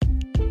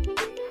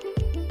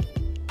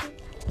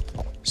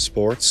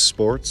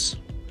Sports,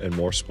 and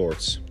more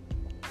sports.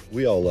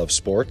 We all love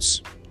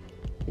sports,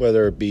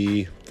 whether it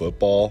be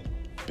football,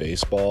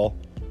 baseball,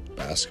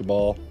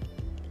 basketball,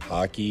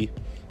 hockey,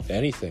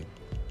 anything.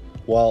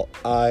 Well,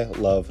 I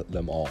love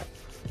them all,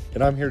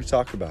 and I'm here to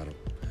talk about them.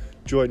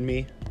 Join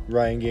me,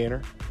 Ryan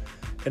Gaynor,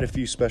 and a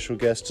few special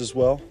guests as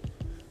well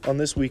on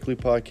this weekly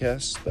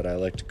podcast that I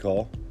like to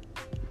call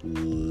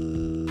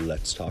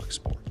Let's Talk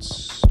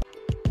Sports.